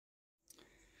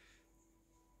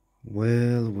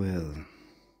Well, well,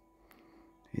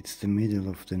 it's the middle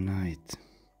of the night,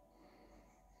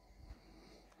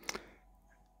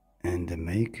 and the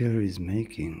maker is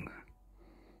making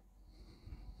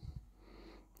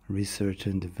research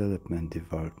and development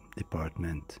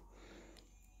department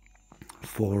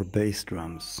 4 bass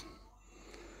drums.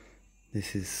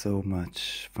 This is so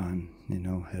much fun,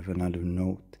 have another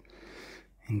note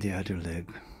in the other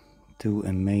leg. 2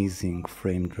 amazing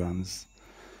frame drums,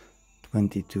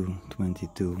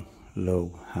 22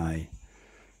 low high,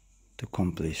 to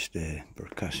accomplish the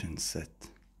percussion set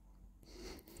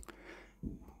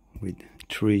with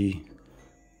 3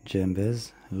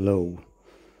 djembes, low,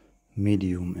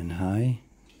 medium and high,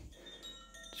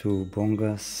 2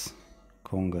 bongas,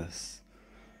 congas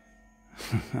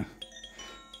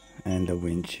and a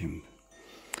wind chimp.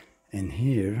 And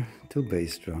here 2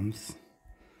 bass drums,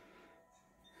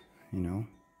 2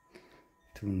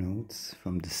 notes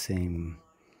from the same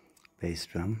bass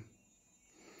drum,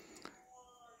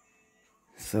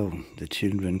 so the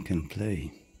children can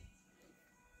play.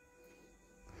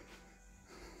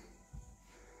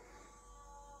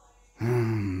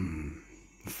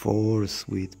 Four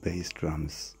sweet bass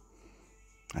drums.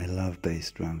 I love bass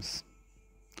drums.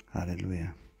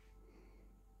 Hallelujah.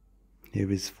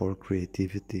 Here is for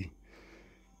creativity,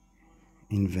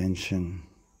 invention,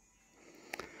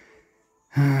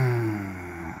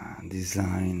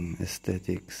 design,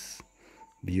 aesthetics,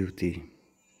 beauty,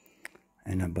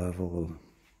 and above all,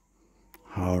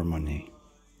 harmony.